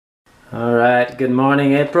All right, good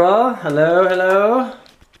morning, April. Hello, hello.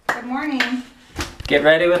 Good morning. Get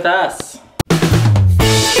ready with us.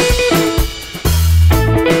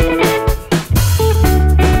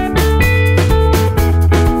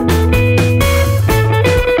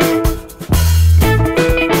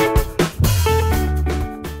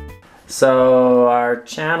 So our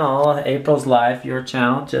channel, April's Life, your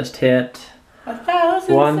channel, just hit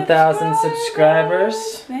 1,000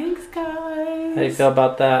 subscribers. Thanks, guys. How do you feel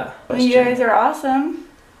about that? You guys are awesome.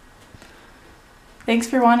 Thanks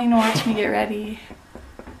for wanting to watch me get ready.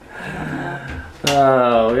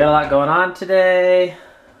 Oh, we got a lot going on today.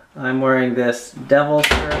 I'm wearing this devil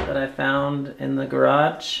shirt that I found in the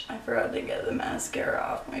garage. I forgot to get the mascara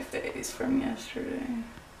off my face from yesterday.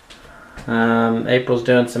 April's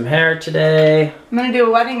doing some hair today. I'm gonna do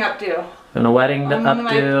a wedding updo. And a wedding I'm one of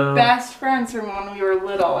my updo. best friends from when we were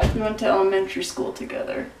little. Like we went to elementary school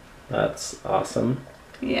together. That's awesome.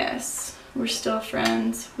 Yes, we're still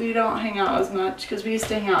friends. We don't hang out as much because we used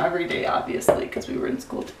to hang out every day, obviously, because we were in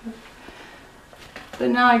school together. But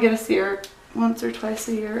now I get to see her once or twice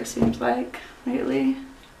a year, it seems like, lately.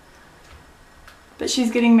 But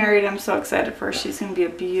she's getting married. I'm so excited for her. She's going to be a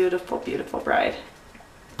beautiful, beautiful bride.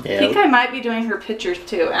 Yeah. I think I might be doing her pictures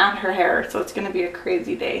too and her hair, so it's going to be a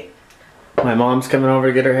crazy day. My mom's coming over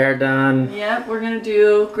to get her hair done. Yep, we're going to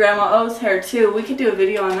do Grandma O's hair too. We could do a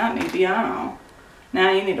video on that maybe, I don't know.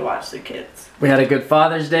 Now you need to watch the kids. We had a good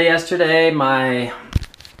Father's Day yesterday.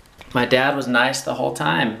 My dad was nice the whole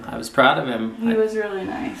time. I was proud of him. He was really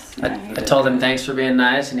nice. Yeah, I told him thanks for being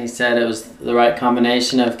nice, and he said it was the right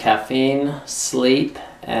combination of caffeine, sleep,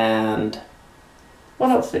 and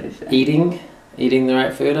What else did he say? eating the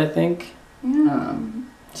right food, I think. Yeah.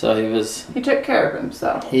 So He took care of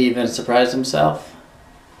himself. he even surprised himself.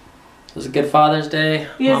 It was a good Father's Day.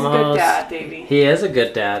 He is a good Almost. dad, Davey. He is a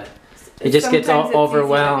good dad. He just gets Sometimes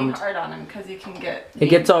overwhelmed. It's easy to be hard on him because he can get. He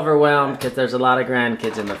gets overwhelmed because there's a lot of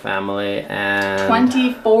grandkids in the family, and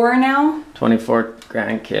 24 now. 24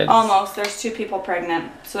 grandkids. Almost. There's 2 people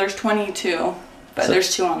pregnant, so there's 22. But So-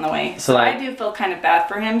 there's 2 on the way. so So like- I do feel kind of bad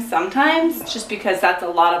for him sometimes, just because that's a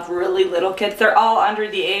lot of really little kids. They're all under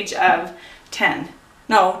the age of 10.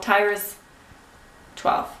 No, Tyra's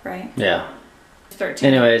 12, right? Yeah.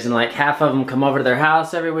 13. Anyways, and like half of them come over to their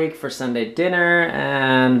house every week for Sunday dinner,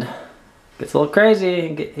 and gets a little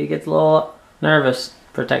crazy. He gets a little nervous,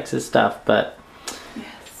 protects his stuff, but Yes.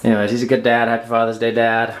 anyways, he's a good dad. Happy Father's Day,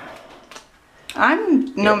 Dad. I'm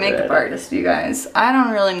no Get makeup ready. artist, you guys. I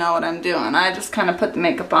don't really know what I'm doing. I just kind of put the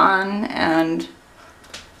makeup on and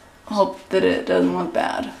hope that it doesn't look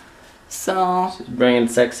bad. So, She's bringing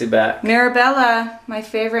sexy back. Mirabella, my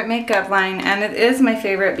favorite makeup line, and it is my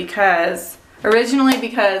favorite because originally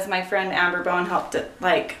because my friend Amber Bowen helped it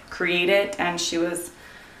like create it, and she was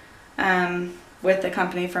with the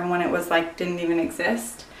company from when it was like didn't even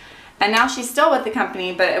exist, and now she's still with the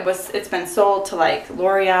company, but it's been sold to like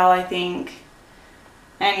L'Oreal, I think.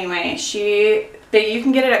 Anyway, you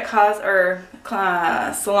can get it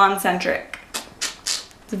at Salon Centric.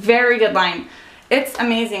 It's a very good line. It's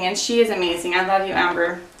amazing, and she is amazing. I love you,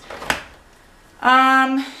 Amber.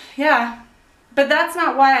 Yeah, but that's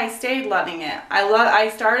not why I stayed loving it. I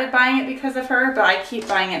started buying it because of her, but I keep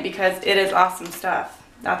buying it because it is awesome stuff.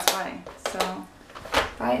 That's why. So,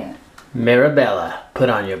 buy it. Mirabella, put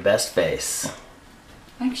on your best face.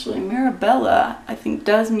 Actually, Mirabella, I think,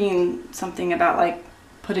 does mean something about like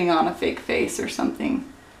putting on a fake face or something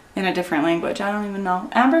in a different language. I don't even know.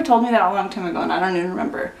 Amber told me that a long time ago, and I don't even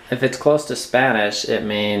remember. If it's close to Spanish, it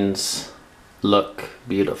means look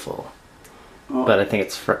beautiful. Well, But I think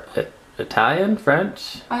it's Italian,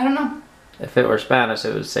 French. I don't know. If it were Spanish,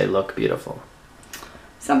 it would say look beautiful.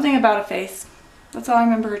 Something about a face. That's all I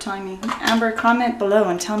remember her telling me. Amber, comment below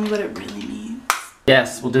and tell me what it really means.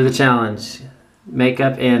 Yes, we'll do the challenge.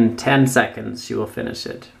 Makeup in 10 seconds. She will finish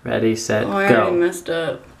it. Ready, set, Oh, I go. already messed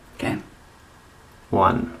up. Okay.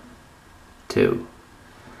 1, 2,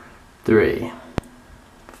 3,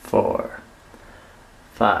 4,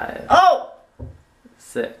 5, Oh!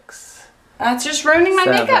 6, That's just ruining my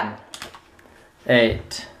 7, makeup.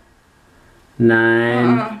 8,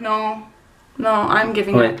 9. No. No, I'm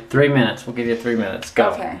giving up. Wait, 3 minutes. We'll give you 3 minutes. Go.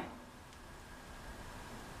 Okay.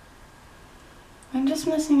 I'm just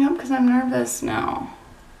messing up because I'm nervous now.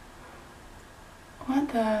 What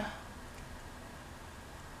the?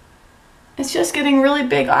 It's just getting really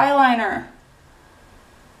big eyeliner.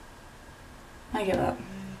 I give up.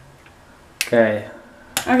 Okay.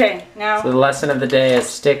 Okay, now. So the lesson of the day is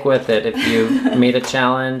stick with it. If you meet a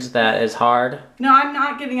challenge that is hard. No, I'm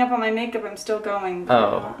not giving up on my makeup. I'm still going.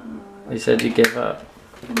 Oh. You said you gave up.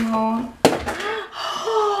 No.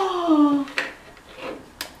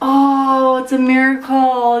 Oh. it's a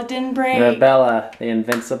miracle. It didn't break. Bella, the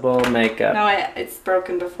invincible makeup. No, it's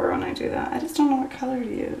broken before when I do that. I just don't know what color to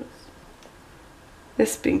use.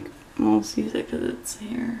 This pink. Most use it because it's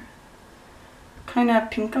here. Kind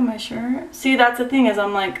of pink on my shirt. See, that's the thing is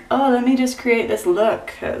I'm like, oh, let me just create this look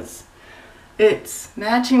because it's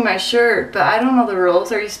matching my shirt. But I don't know the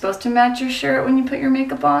rules. Are you supposed to match your shirt when you put your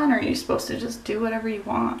makeup on? Or are you supposed to just do whatever you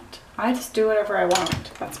want? I just do whatever I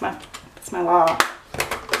want. That's my law.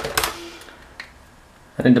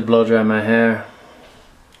 I need to blow dry my hair.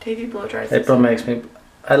 Davey blow dries. April makes me...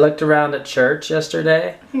 I looked around at church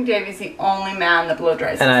yesterday. I think Davey's the only man that blow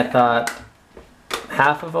dries. And I thought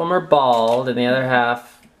half of them are bald and the other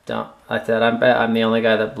half don't. I said, I'm the only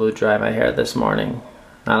guy that blew dry my hair this morning.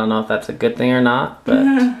 I don't know if that's a good thing or not, but...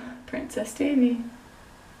 Princess Davey.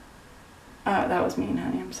 Oh, that was mean,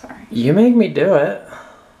 honey. I'm sorry. You make me do it.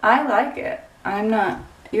 I like it. I'm not...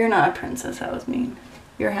 You're not a princess. That was mean.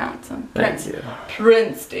 You're handsome. Thank you.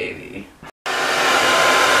 Prince Davey.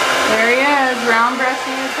 There he is, round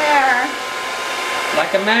brushing his hair.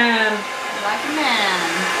 Like a man. Like a man.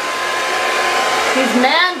 He's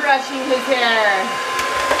man brushing his hair.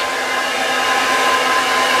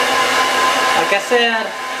 Like I said.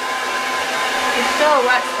 There's still a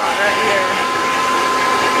wet spot right here.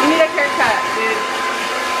 You need a haircut, dude.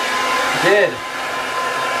 Did.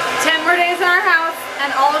 10 more days in our house,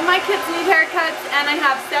 and all of my kids need haircuts, and I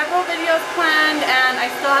have several videos planned, and I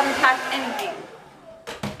still haven't packed anything.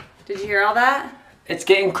 Did you hear all that? It's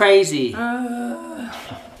getting crazy. I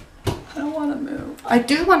don't want to move. I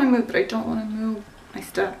do want to move, but I don't want to move my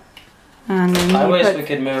stuff. And then I wish we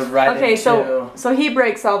could move right okay, into... so he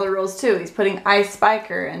breaks all the rules too. He's putting ice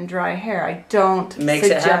spiker in dry hair. I don't Makes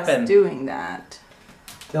it happen. suggest doing that.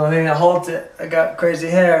 The only thing that holds it, I got crazy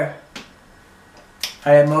hair.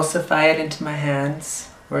 I emulsify it into my hands.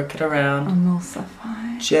 Work it around.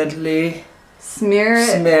 Emulsify. Gently. Smear it.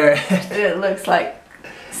 Smear it. It looks like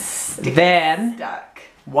Then stuck.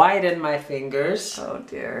 widen my fingers. Oh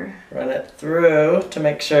dear. Run it through to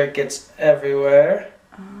make sure it gets everywhere.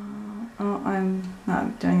 Oh, I'm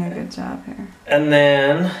not doing a good job here. And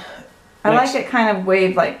then... I like it kind of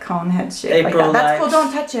waved like cone head shape. Like that. That's cool.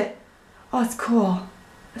 Don't touch it. Oh, it's cool.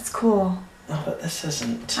 It's cool. Oh, but this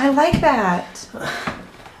isn't... I like that.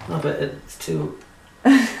 Oh, but it's too...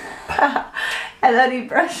 And then he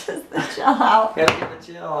brushes the gel out. Gotta get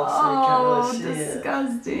the gel so you can't really see it.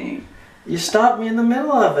 Disgusting. You stopped me in the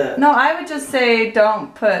middle of it. No, I would just say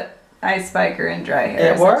don't put ice spiker in dry hair.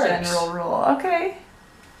 It as works. a general rule. Okay.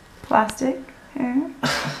 Plastic hair.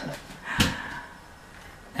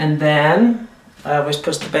 And then I always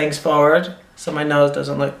push the bangs forward so my nose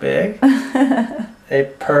doesn't look big.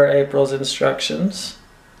 Per April's instructions.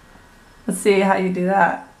 Let's see how you do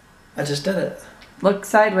that. I just did it. Look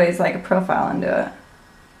sideways like a profile and do it.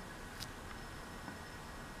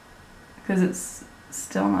 Because it's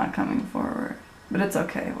still not coming forward. But it's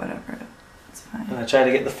okay, whatever. It's fine. And I try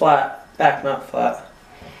to get the flat, back not flat.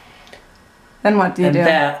 Then what do you And do?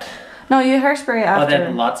 that. No, you hairspray after. Oh,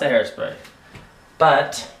 then lots of hairspray.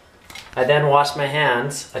 But I then wash my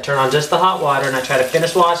hands. I turn on just the hot water and I try to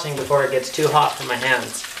finish washing before it gets too hot for my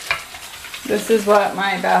hands. This is what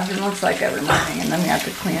my bathroom looks like every morning, and then we have to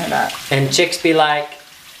clean it up. And chicks be like,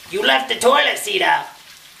 "You left the toilet seat up."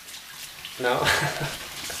 No.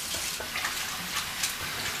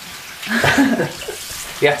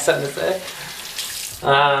 You got something to say?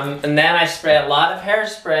 And then I spray a lot of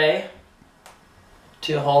hairspray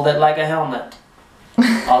to hold it like a helmet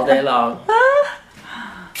all day long.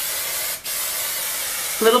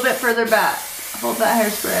 A little bit further back. Hold that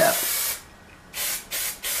hairspray up.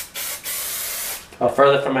 Oh,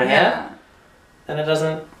 further from my head? Yeah. Then it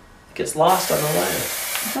gets lost on the way.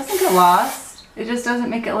 It doesn't get lost. It just doesn't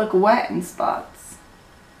make it look wet in spots.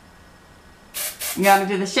 You gotta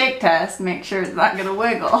do the shake test, make sure it's not gonna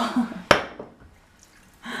wiggle.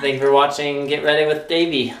 Thank you for watching Get Ready with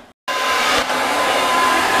Davey.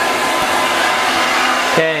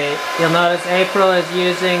 Okay, you'll notice April is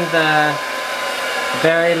using the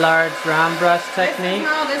very large round brush technique.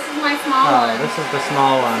 This is my small one. This is the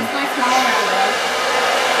small one. This is my small round brush.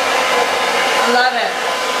 I love it.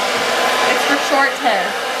 It's for short hair.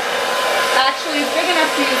 Actually, it's big enough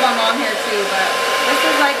to use on long hair too, but this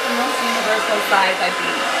is like the most universal size I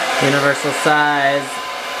think. Universal size.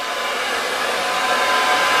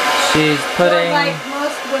 She's putting... For like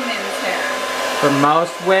most women's hair. For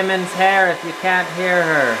most women's hair, if you can't hear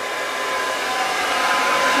her.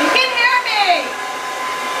 You can hear me!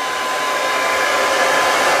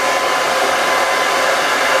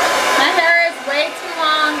 My hair is way too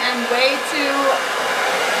long and way too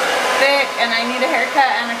thick, and I need a haircut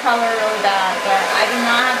and a color really bad, but I do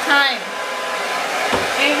not have time.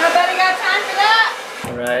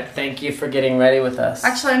 right. Thank you for getting ready with us.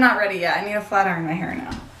 Actually, I'm not ready yet. I need to flat iron my hair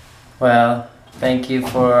now. Well, thank you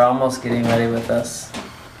for almost getting ready with us.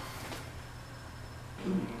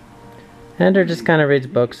 Ender just kind of reads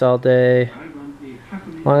books all day,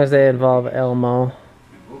 as long as they involve Elmo.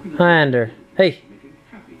 Hi, Ender. Hey.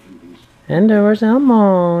 Ender, where's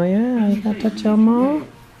Elmo? Yeah, you gotta touch Elmo.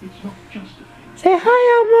 Say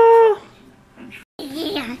hi, Elmo.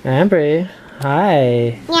 Yeah. Ambry,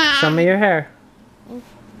 hi. Yeah. Show me your hair.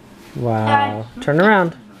 Wow. Turn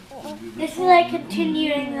around. This is like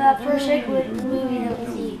continuing the first movie that we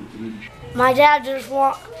see. My dad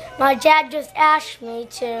just asked me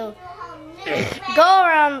to go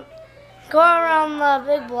around the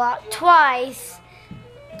big block twice,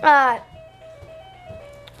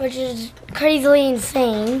 which is crazily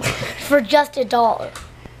insane, for just $1.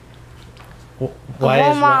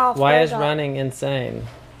 Why is running insane?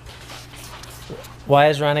 Why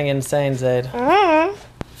is running insane, Zaid?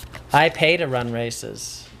 I pay to run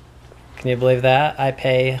races. Can you believe that? I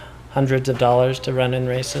pay hundreds of dollars to run in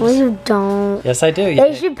races. Well, you don't. Yes, I do.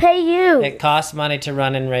 They should pay you. It costs money to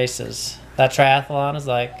run in races. That triathlon is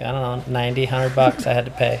like, I don't know, 90, 100 bucks I had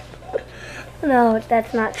to pay. No,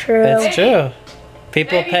 that's not true. It's true.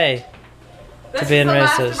 People pay to be in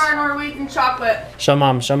races. This is the last of our Norwegian chocolate. Show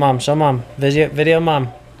mom, show mom, show mom. Video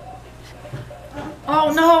mom.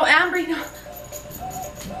 Oh no, Ambry, no.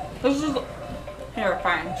 This is... Here,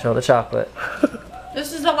 fine. Show the chocolate.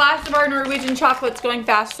 This is the last of our Norwegian chocolates going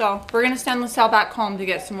fast, so we're gonna send LaSalle back home to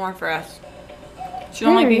get some more for us. She'll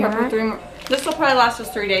only be here for 3 more. This will probably last us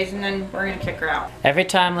 3 days, and then we're gonna kick her out. Every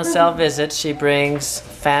time LaSalle visits, she brings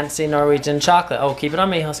fancy Norwegian chocolate. Oh, keep it on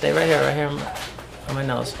me. I'll stay right here on my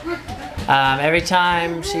nose. Every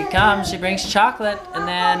time she comes, she brings chocolate, and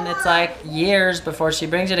then it's like years before she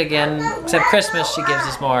brings it again. Except Christmas, she gives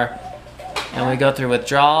us more. And we go through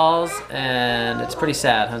withdrawals, and it's pretty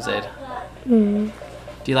sad, huh, Zaid? Mm.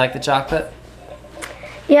 Do you like the chocolate?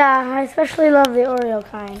 Yeah, I especially love the Oreo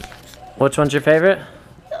kind. Which one's your favorite?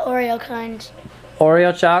 The Oreo kind.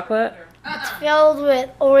 Oreo chocolate? It's filled with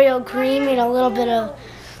Oreo cream and a little bit of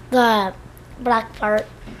the black part.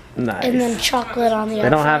 Nice. And then chocolate on the outside. They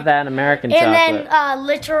don't have that in American and chocolate. then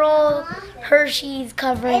literal Hershey's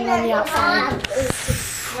covering on the outside.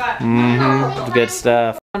 Good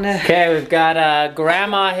stuff. Okay, we've got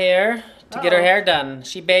Grandma here to get her hair done.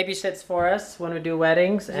 She babysits for us when we do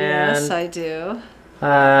weddings, and Yes, I do.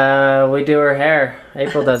 we do her hair.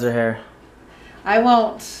 April does her hair. I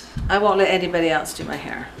won't let anybody else do my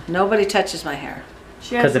hair. Nobody touches my hair.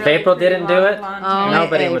 Because if April didn't do it, Only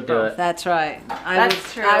nobody would do April. it. That's right.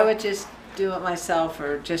 That's true. I would just do it myself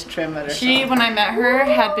or just trim it or She, something. when I met her,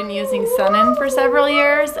 had been using Sun-In for several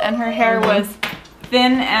years, and her hair was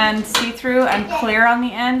thin and see-through and clear on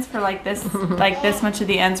the ends for like this much of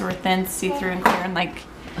the ends were thin, see-through and clear, and like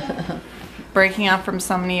breaking up from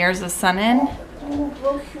so many years of Sun-In.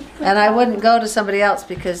 And I wouldn't go to somebody else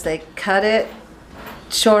because they cut it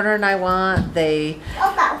shorter than I want. They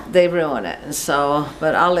ruin it, and so.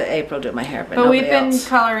 But I'll let April do my hair, but But we've nobody been else.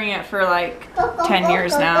 coloring it for like 10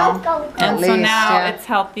 years now, and so least, now yeah. it's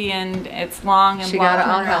healthy and it's long and She got it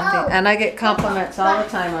all long, healthy, and I get compliments all the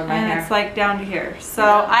time on my and hair. it's like down to here. So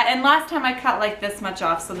and last time I cut like this much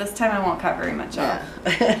off, so this time I won't cut very much off.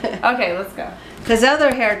 Okay, let's go. Because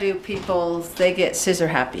other hairdo people, they get scissor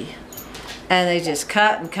happy, and they just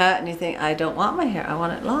cut and cut, and you think, I don't want my hair, I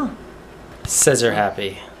want it long. Scissor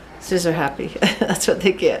happy. Scissor happy. That's what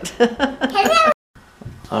they get.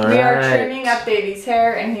 All We are right. trimming up baby's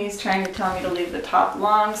hair, and he's trying to tell me to leave the top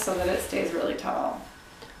long so that it stays really tall.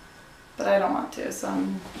 But I don't want to, so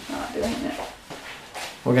I'm not doing it.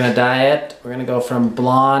 We're gonna dye it. We're gonna go from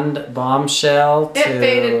blonde bombshell to It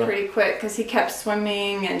faded pretty quick because he kept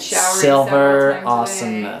swimming and showering silver several times a day.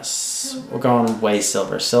 awesomeness. We're going way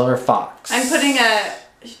silver. Silver fox. I'm putting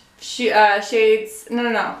shades.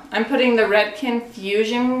 No. I'm putting the Redken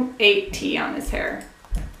Fusion 8T on his hair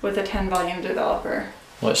with a 10 volume developer.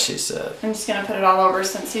 What she said. I'm just gonna put it all over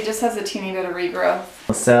since he just has a teeny bit of regrowth.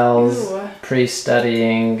 LaSalle's Ooh.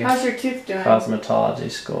 pre-studying How's your tooth doing?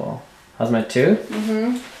 cosmetology school. How's my tooth?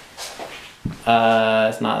 Mm-hmm.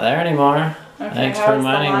 It's not there anymore. Okay, Thanks how for is the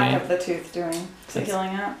reminding lack me. of the tooth doing? Is it It's-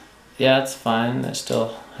 healing up? Yeah, it's fine. It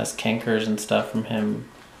still has cankers and stuff from him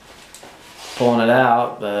pulling it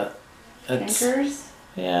out, but it's Cankers?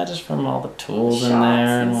 yeah, just from all the tools in Shots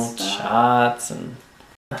there and and little stuff. shots and.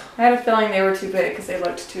 I had a feeling they were too big because they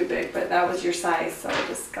looked too big, but that was your size, so I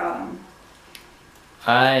just got them.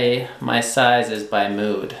 My size is by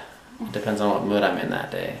mood. It depends on what mood I'm in that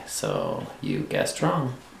day. So you guessed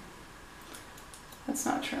wrong. That's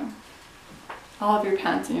not true. All of your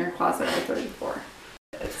pants in your closet are 34.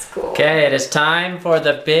 It's cool. Okay, it is time for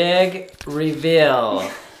the big reveal.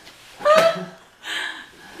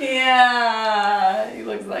 Yeah, he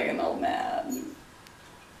looks like an old man.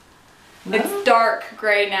 No. It's dark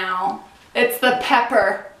gray now. It's the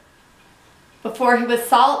pepper. Before he was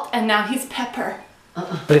salt, and now he's pepper.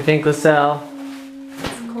 What do you think, LaSalle?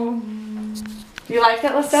 That's cool. You like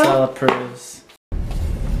it, LaSalle? LaSalle approves.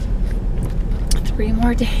 3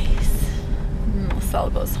 more days. LaSalle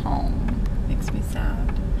goes home. Makes me sad.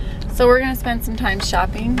 So we're gonna spend some time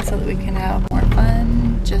shopping so that we can have more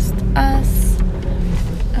fun. Just us.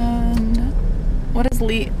 And what does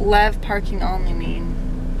Lev parking only mean?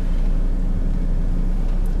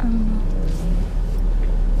 I don't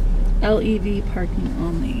know. LEV parking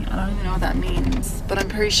only. I don't even know what that means, but I'm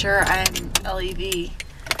pretty sure I'm LEV.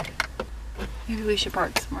 Maybe we should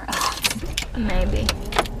park somewhere else. Maybe.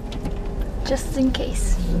 Just in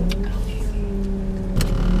case. I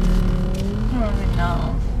don't even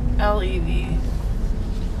know. LEV.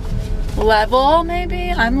 Level,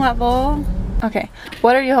 maybe? I'm level. Okay.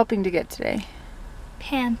 What are you hoping to get today?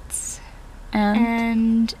 Pants And?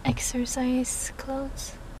 and exercise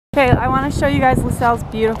clothes. Okay, I want to show you guys LaSalle's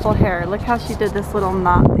beautiful hair. Look how she did this little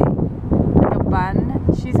knot thing. Like a bun.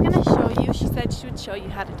 She's going to show you. She said she would show you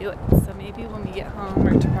how to do it. So maybe when we get home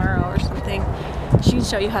or tomorrow or something, she can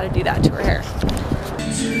show you how to do that to her hair.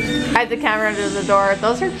 Hide the camera under the door.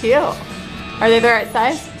 Those are cute. Are they the right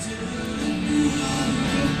size?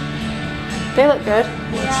 They look good.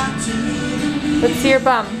 Yeah. Let's see your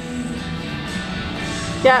bum.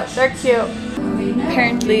 Yeah, they're cute.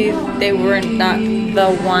 Apparently they were not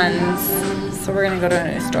the ones, so we're gonna go to a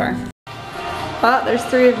new store. Oh, there's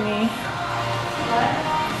 3 of me.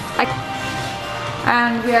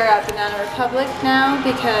 And we are at Banana Republic now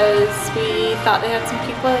because we thought they had some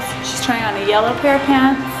cute clothes. She's trying on a yellow pair of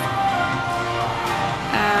pants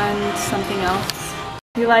and something else.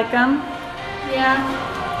 You like them? Yeah.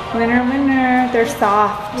 Winner, winner. They're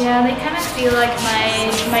soft. Yeah, they kind of feel like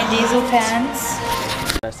my diesel pants.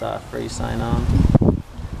 I saw a free sign on.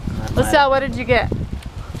 LaSalle, what did you get?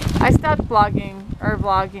 I stopped vlogging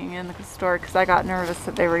in the store because I got nervous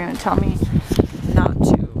that they were going to tell me not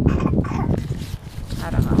to. I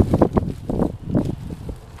don't know.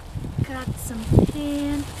 Got some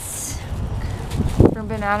pants. From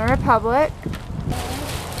Banana Republic.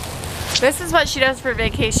 This is what she does for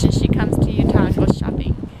vacation. She comes to Utah and goes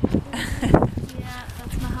shopping. Yeah,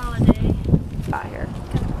 that's my holiday. Got here.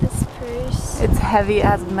 Got this purse. It's heavy,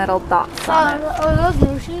 as metal dots on it. Oh, those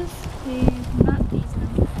roaches? Not these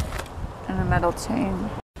ones. And a metal chain.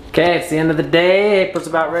 Okay, it's the end of the day. April's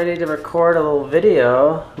about ready to record a little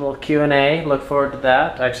video, a little Q&A. Look forward to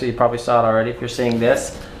that. Actually, you probably saw it already if you're seeing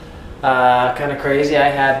this. Kind of crazy. I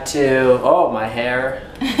had to. Oh, my hair.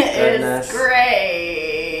 Goodness. It's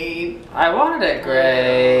great. I wanted it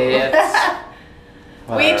gray. It's,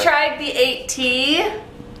 We tried the 8T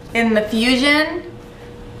in the Fusion,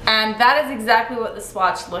 and that is exactly what the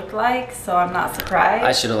swatch looked like, so I'm not surprised.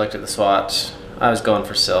 I should have looked at the swatch. I was going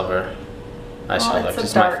for silver. I should have it's looked. a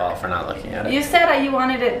It's my dark. fault for not looking at it. You said you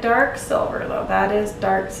wanted it dark silver, though. That is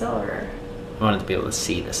dark silver. I wanted to be able to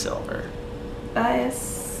see the silver. That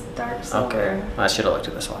is dark silver. Okay, I should have looked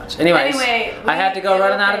at the swatch. Anyways, Anyway, I had to go we-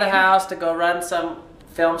 running out of the okay. house to go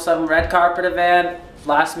film some red carpet event.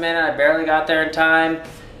 Last minute, I barely got there in time,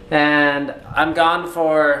 and I'm gone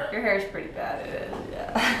for Your hair's pretty bad. It is,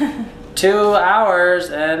 yeah. 2 hours,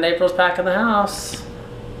 and April's packing the house.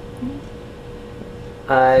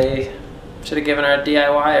 I should have given her a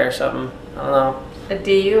DIY or something. I don't know. A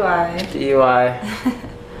DUI. DUI.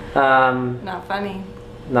 Not funny.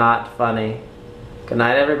 Not funny. Good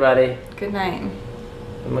night, everybody. Good night. I'm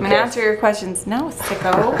I'm gonna answer your questions. No,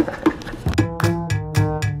 sicko.